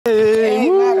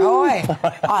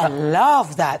I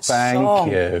love that song.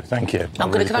 Thank you.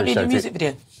 Can I be in your music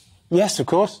video? Yes, of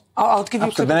course. I'll give you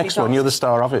a clip the next one. You're the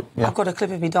star of it. Yeah. I've got a clip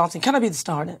of me dancing. Can I be the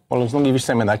star in it? Well, as long as you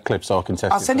send me that clip so I can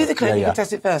test it. I'll send you the clip, you can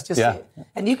test it first. Just see it.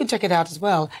 And you can check it out as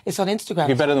well. It's on Instagram.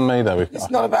 You're better than me, though. It's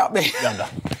not about me.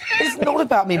 It's not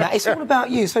about me, Matt. It's all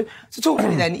about you. So talk to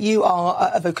me then. You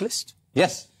are a vocalist.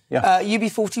 Yes. Yeah.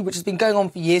 UB40, which has been going on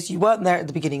for years. You weren't there at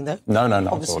the beginning, though. No,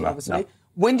 Obviously. No.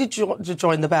 When did you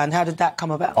join the band? How did that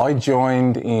come about? I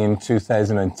joined in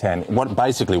 2010.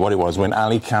 Basically what it was, when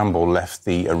Ali Campbell left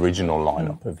the original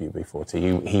lineup of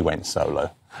UB40, he went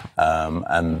solo.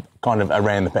 And kind of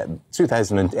around the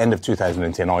end of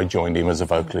 2010, I joined him as a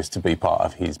vocalist to be part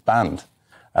of his band,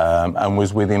 and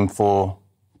was with him for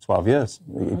 12 years.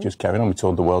 It just carried on. We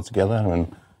toured the world together,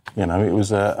 and you know, it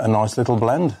was a nice little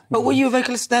blend. But were you a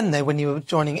vocalist then, though, when you were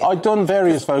joining it? I'd done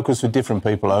various vocals for different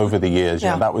people over the years. You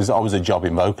know, I was a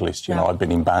jobbing vocalist. You know, I'd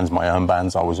been in bands, my own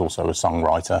bands. I was also a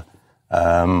songwriter.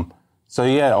 So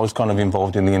yeah, I was kind of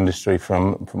involved in the industry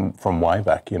from way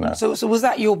back. You know. So was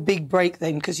that your big break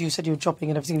then? Because you said you were jobbing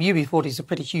and everything. UB40 is a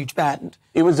pretty huge band.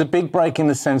 It was a big break in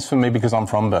the sense for me because I'm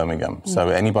from Birmingham. So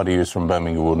anybody who's from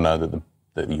Birmingham would know that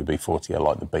the UB40 are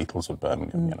like the Beatles of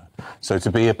Birmingham, you know. So to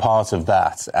be a part of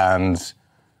that and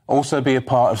also be a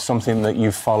part of something that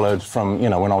you followed from, you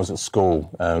know, when I was at school,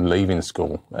 leaving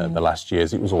school the last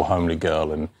years, it was all Homely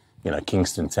Girl and, you know,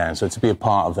 Kingston Town. So to be a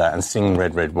part of that and sing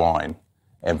Red, Red Wine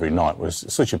every night was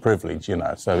such a privilege, you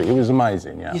know. So it was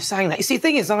amazing, yeah. You sang that. You see, the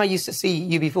thing is, I used to see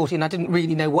UB40 and I didn't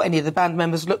really know what any of the band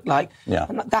members looked like. Yeah.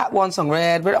 And that one song,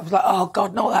 Red, Red, I was like, oh,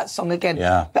 God, not that song again.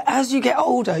 Yeah. But as you get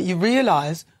older, you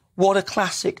realise what a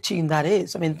classic tune that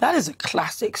is. I mean, that is a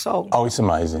classic song. Oh, it's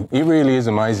amazing. It really is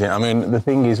amazing. I mean, the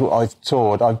thing is,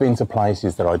 I've been to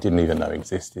places that I didn't even know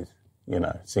existed, you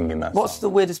know, singing that What's song. the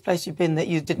weirdest place you've been that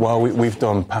you didn't Well, we've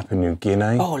done Papua New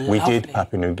Guinea. Oh, lovely. We did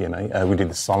Papua New Guinea. We did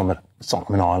the Solomon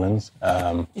Islands.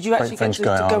 Did you actually get to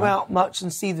go out much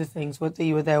and see the things whether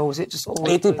you were there, or was it just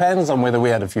always... It depends on whether we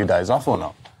had a few days off or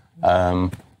not.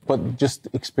 But just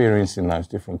experiencing those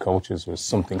different cultures was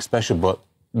something special. But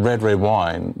Red, Red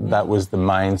Wine, that was the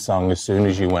main song as soon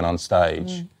as you went on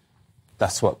stage.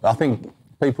 That's what... I think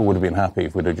people would have been happy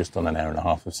if we'd have just done an hour and a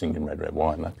half of singing Red, Red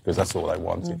Wine, because that's all they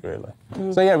wanted, really.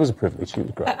 So, yeah, it was a privilege. It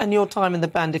was great. And your time in the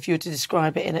band, if you were to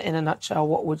describe it in a nutshell,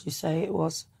 what would you say it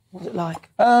was? What was it like?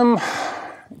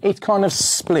 It kind of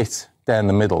split down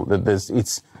the middle.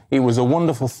 It was a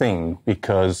wonderful thing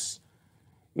because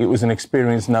it was an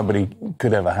experience nobody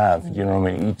could ever have. Do you know what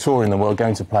I mean? You tour in the world,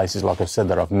 going to places, like I've said,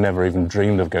 that I've never even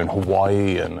dreamed of going.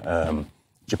 Hawaii and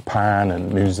Japan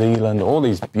and New Zealand, all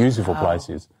these beautiful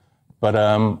places. But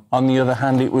on the other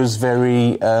hand, it was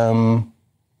very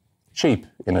cheap,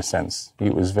 in a sense.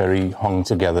 It was very hung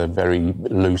together, very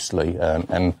loosely,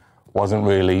 and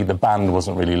the band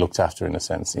wasn't really looked after, in a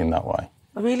sense, in that way.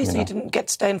 Oh, really? So you didn't get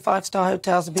to stay in five-star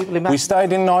hotels and people imagine... We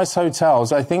stayed in nice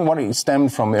hotels. I think what it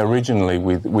stemmed from originally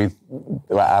with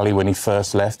Ali, when he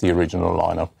first left the original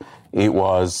lineup, it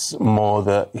was more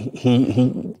that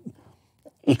he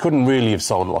couldn't really have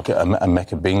sold like a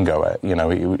Mecca bingo. You know,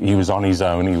 he was on his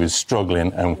own, he was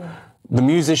struggling, and the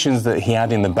musicians that he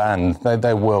had in the band,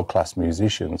 they're world-class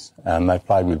musicians, and they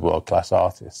played with world-class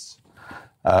artists.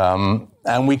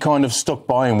 And we kind of stuck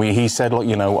by him. He said, look,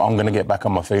 you know, I'm going to get back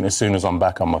on my feet, and as soon as I'm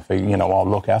back on my feet, you know, I'll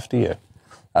look after you.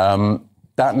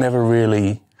 That never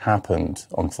really happened,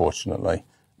 unfortunately.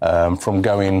 From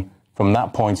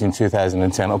that point in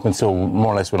 2010 up until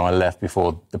more or less when I left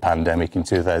before the pandemic in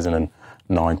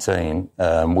 2019,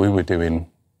 we were doing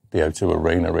the O2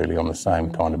 Arena really on the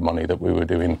same kind of money that we were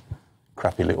doing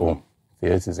crappy little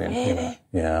theatres in. Really? You know?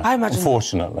 Yeah,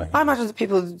 unfortunately. I imagine that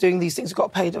people doing these things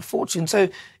got paid a fortune. So,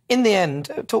 in the end,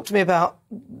 talk to me about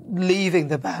leaving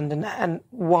the band and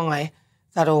why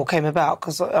that all came about.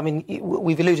 Because, I mean,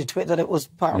 we've alluded to it, that it was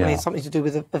partly something to do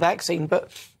with the vaccine.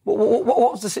 But what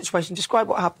was the situation? Describe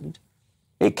what happened.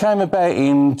 It came about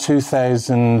in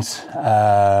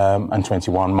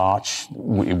 2021, March,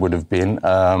 it would have been.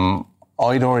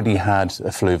 I'd already had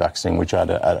a flu vaccine, which I had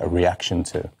a reaction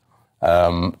to.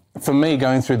 For me,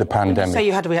 going through the pandemic... You say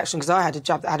you had a reaction, because I had a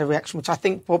jab that had a reaction, which I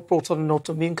think brought on an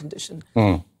autoimmune condition.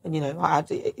 And, you know,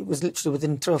 it was literally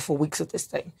within 3 or 4 weeks of this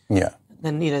thing. Yeah.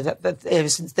 And, you know, that ever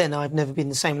since then, I've never been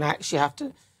the same. And I actually have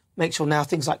to make sure now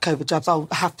things like COVID jabs, I'll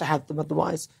have to have them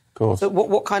otherwise. Of course. So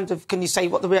what kind of... Can you say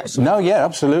what the reaction was? No, yeah,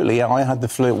 absolutely. Yeah, I had the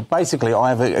flu. Basically, I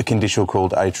have a condition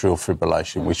called atrial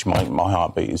fibrillation, which my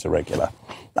heartbeat is irregular.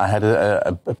 I had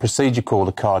a procedure called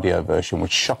a cardioversion,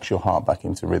 which shocks your heart back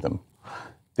into rhythm.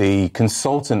 The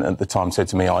consultant at the time said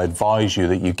to me, I advise you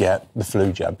that you get the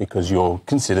flu jab because you're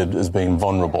considered as being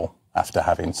vulnerable after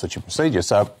having such a procedure.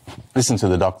 So listened to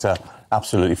the doctor,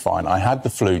 absolutely fine. I had the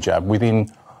flu jab. Within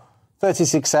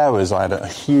 36 hours, I had a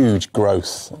huge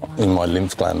growth in my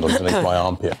lymph gland underneath my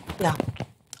armpit. Yeah.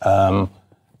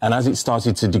 And as it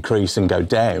started to decrease and go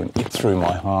down, it threw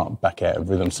my heart back out of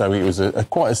rhythm. So it was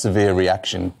quite a severe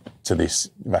reaction to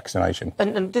this vaccination.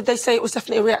 And did they say it was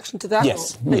definitely a reaction to that?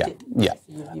 Yes, yeah.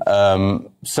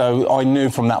 So I knew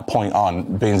from that point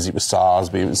on, being as it was SARS,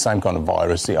 but it was the same kind of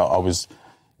virus,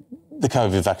 the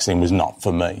COVID vaccine was not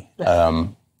for me.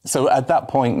 So at that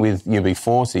point with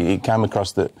UB40, it came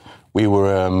across that we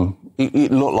were,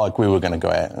 it looked like we were going to go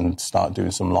out and start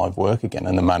doing some live work again.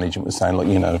 And the management was saying, look,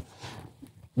 you know,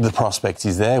 the prospect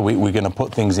is there. We're going to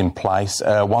put things in place.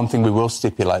 One thing we will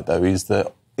stipulate, though, is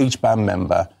that each band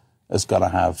member has got to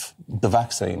have the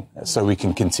vaccine so we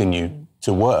can continue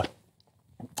to work.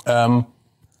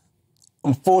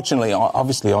 Unfortunately,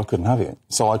 obviously, I couldn't have it.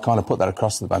 So I kind of put that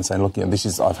across to the band saying, look, you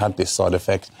know, I've had this side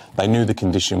effect. They knew the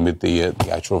condition with the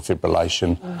atrial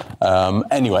fibrillation.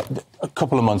 Anyway, a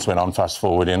couple of months went on, fast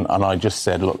forwarding, and I just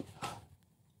said, look,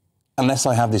 unless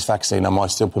I have this vaccine, am I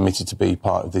still permitted to be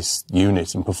part of this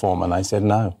unit and perform? And they said,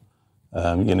 no,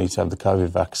 you need to have the COVID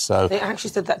vax. So they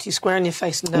actually said that to you square in your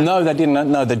face? No, they didn't.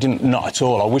 No, they didn't. Not at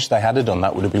all. I wish they had done.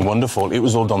 That would have been wonderful. It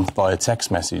was all done via text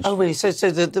message. Oh, really? So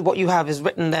what you have is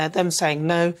written there, them saying,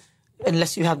 no,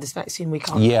 unless you have this vaccine, we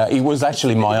can't. Yeah, it was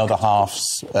actually my other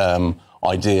half's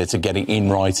idea to get it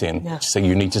in writing. Yeah. So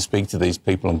you need to speak to these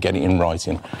people and get it in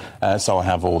writing. So I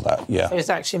have all that, yeah. So it's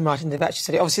actually in writing. They've actually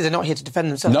said it. Obviously, they're not here to defend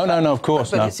themselves. No, of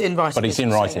course. But it's in writing. But it's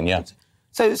in writing, yeah.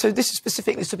 So this is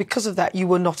specifically, so because of that, you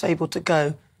were not able to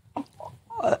go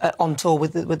on tour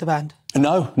with the band?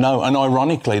 No. And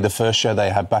ironically, the first show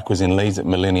they had back was in Leeds at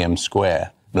Millennium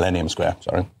Square. And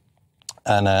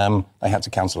they had to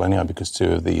cancel anyway because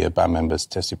 2 of the band members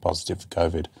tested positive for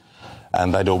COVID.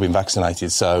 And they'd all been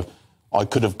vaccinated. So I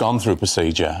could have gone through a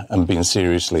procedure and been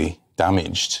seriously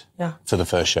damaged for the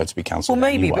first show to be cancelled.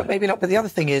 Well, maybe, anyway. But maybe not. But the other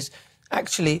thing is,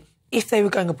 actually, if they were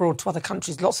going abroad to other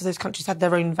countries, lots of those countries had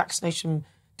their own vaccination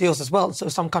deals as well. So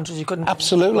some countries you couldn't...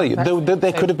 Absolutely.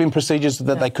 There could have been procedures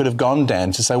that they could have gone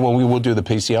down to say, well, we will do the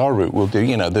PCR route. We'll do,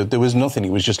 you know, there was nothing.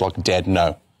 It was just like dead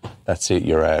no. That's it,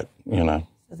 you're out, you know.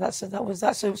 So that was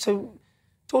that. So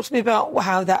talk to me about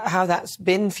how that's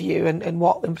been for you and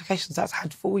what implications that's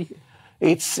had for you.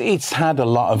 It's had a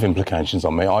lot of implications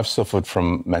on me. I've suffered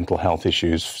from mental health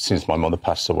issues since my mother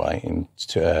passed away in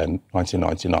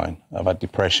 1999. I've had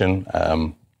depression.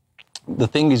 The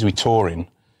thing is with touring,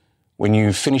 when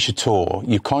you finish a tour,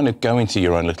 you kind of go into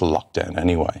your own little lockdown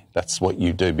anyway. That's what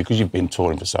you do because you've been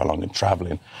touring for so long and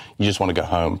travelling. You just want to go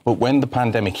home. But when the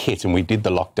pandemic hit and we did the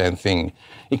lockdown thing,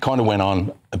 it kind of went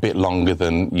on a bit longer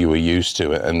than you were used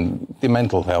to it. And the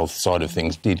mental health side of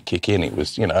things did kick in. It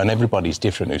was, you know, and everybody's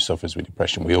different who suffers with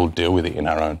depression. We all deal with it in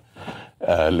our own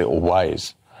little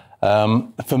ways.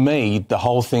 For me, the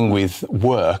whole thing with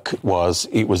work was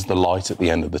the light at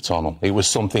the end of the tunnel. It was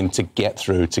something to get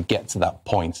through, to get to that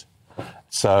point.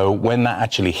 So when that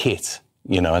actually hit,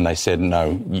 you know, and they said,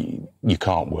 no, you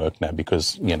can't work now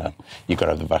because, you know, you've got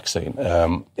to have the vaccine,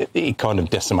 it kind of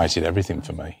decimated everything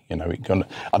for me. You know,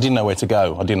 I didn't know where to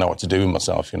go. I didn't know what to do with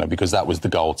myself, you know, because that was the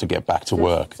goal, to get back to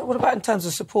work. So what about in terms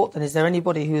of support then? Is there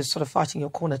anybody who's sort of fighting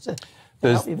your corner to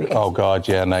help you? Oh, God,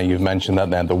 yeah, no, you've mentioned that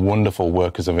there. The wonderful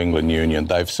Workers of England Union,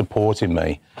 they've supported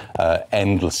me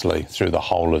endlessly through the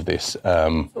whole of this.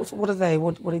 So what are they?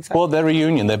 What exactly? Well, they're a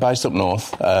union. They're based up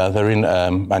north. They're in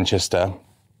Manchester.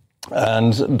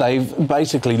 And they've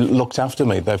basically looked after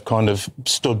me. They've kind of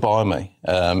stood by me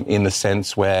in the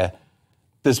sense where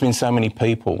there's been so many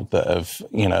people that have,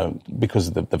 you know,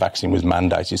 because the vaccine was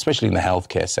mandated, especially in the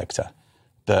healthcare sector,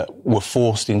 that were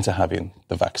forced into having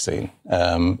the vaccine.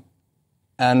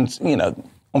 And, you know,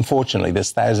 unfortunately,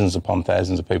 there's thousands upon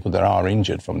thousands of people that are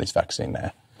injured from this vaccine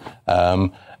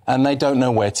now. And they don't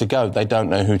know where to go. They don't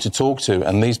know who to talk to.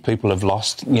 And these people have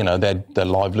lost, you know, their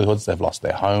livelihoods. They've lost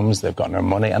their homes. They've got no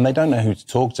money. And they don't know who to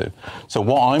talk to. So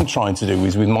what I'm trying to do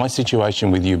is, with my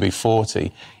situation with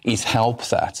UB40, is help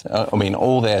that. I mean,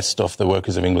 all their stuff, the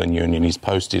Workers of England Union, is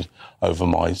posted over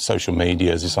my social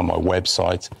medias. It's on my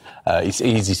website. It's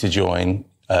easy to join.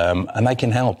 And they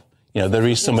can help. You know, there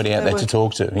is somebody out there to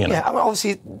talk to, you know. Yeah, I mean,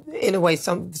 obviously, in a way,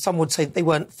 some would say they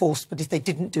weren't forced, but if they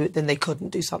didn't do it, then they couldn't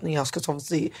do something else, because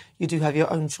obviously you do have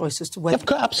your own choice as to whether...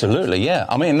 Absolutely, yeah.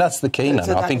 I mean, that's the key now.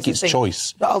 I think it's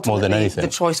choice more than anything. The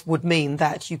choice would mean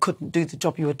that you couldn't do the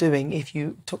job you were doing if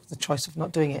you took the choice of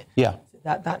not doing it. Yeah.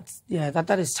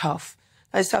 That is tough.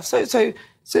 That is tough. So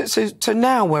So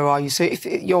now where are you? So if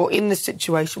you're in the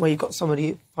situation where you've got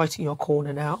somebody fighting your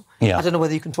corner now, I don't know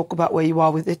whether you can talk about where you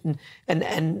are with it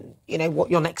and you know,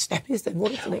 what your next step is then.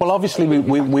 What is the next Well, obviously,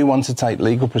 we want to take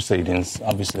legal proceedings,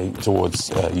 obviously, towards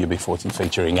UB40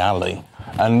 featuring Ali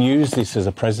and use this as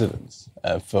a precedent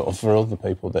for other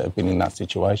people that have been in that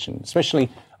situation. Especially,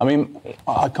 I mean,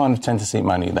 I kind of tend to see it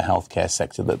mainly in the healthcare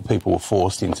sector that people were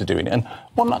forced into doing it. And,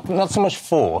 well, not so much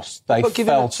forced. But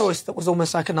given a choice that was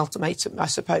almost like an ultimatum, I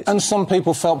suppose. And some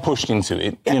people felt pushed into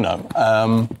it, you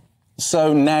know.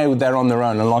 So now they're on their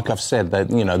own. And like I've said,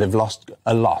 you know, they've lost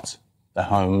a lot. Their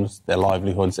homes, their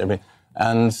livelihoods, everything.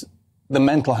 And the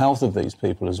mental health of these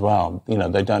people as well. You know,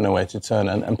 they don't know where to turn.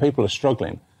 And people are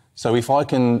struggling. So if I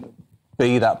can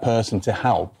be that person to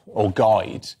help or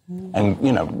guide and,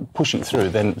 you know, push it through,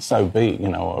 then so be it. You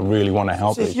know, I really want to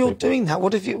help these people. So if you're doing that,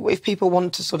 what if people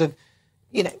want to sort of,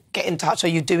 you know, get in touch? Are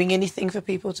you doing anything for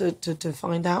people to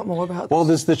find out more about this? Well,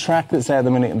 there's the track that's there at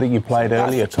the minute that you played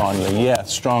earlier, kindly. Yeah,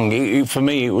 Strong. For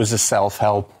me, it was a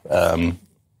self-help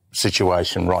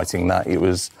situation, writing that. It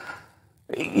was,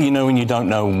 you know, when you don't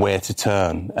know where to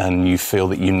turn and you feel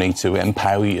that you need to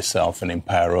empower yourself and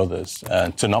empower others,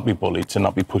 to not be bullied, to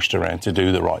not be pushed around, to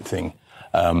do the right thing.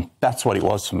 That's what it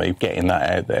was for me, getting that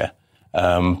out there.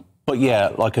 But yeah,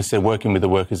 like I said, working with the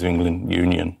Workers of England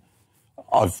Union,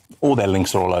 all their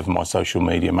links are all over my social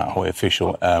media, Matt Hoy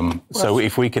Official. So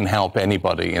if we can help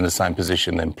anybody in the same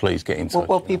position, then please get in touch.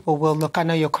 Well, people will look. I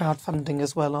know you're crowdfunding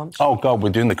as well, aren't you? Oh, God, we're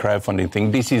doing the crowdfunding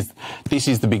thing. This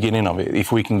is the beginning of it.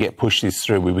 If we can push this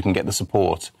through, we can get the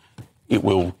support, it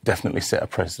will definitely set a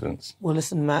precedence. Well,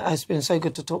 listen, Matt, it's been so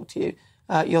good to talk to you.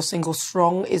 Your single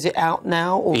Strong, is it out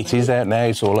now? Already? It is out now.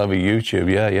 It's all over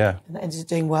YouTube, yeah. And is it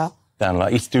doing well?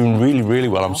 It's doing really, really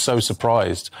well. I'm so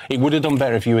surprised. It would have done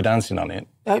better if you were dancing on it.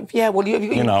 Yeah, well,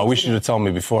 you know, I wish you'd have told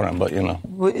me beforehand, but, you know.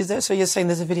 So you're saying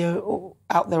there's a video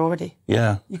out there already?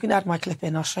 Yeah. You can add my clip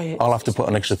in, I'll show you. I'll have to put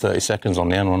an extra 30 seconds on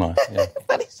the end, won't I? Yeah.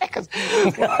 30 seconds?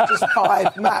 Well, just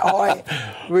 5. Matt Hoy,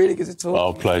 really good to talk to you.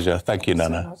 Oh, pleasure. Thank you,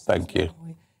 Nana. Thank you.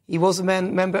 He was a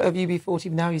member of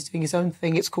UB40, now he's doing his own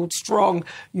thing. It's called Strong.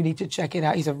 You need to check it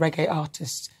out. He's a reggae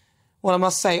artist. Well, I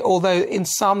must say, although in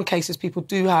some cases people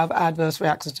do have adverse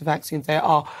reactions to vaccines, they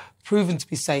are proven to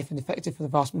be safe and effective for the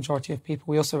vast majority of people.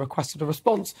 We also requested a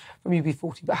response from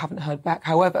UB40 but haven't heard back.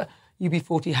 However,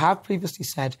 UB40 have previously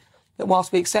said that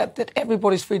whilst we accept that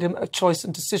everybody's freedom of choice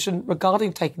and decision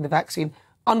regarding taking the vaccine,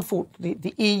 unfortunately,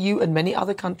 the EU and many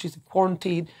other countries have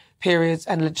quarantine periods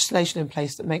and legislation in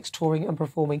place that makes touring and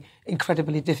performing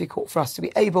incredibly difficult for us to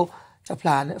be able to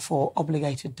plan for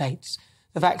obligated dates.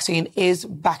 The vaccine is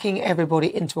backing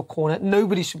everybody into a corner.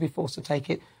 Nobody should be forced to take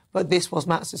it, but this was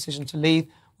Matt's decision to leave.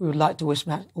 We would like to wish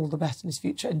Matt all the best in his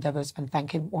future endeavours and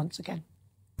thank him once again.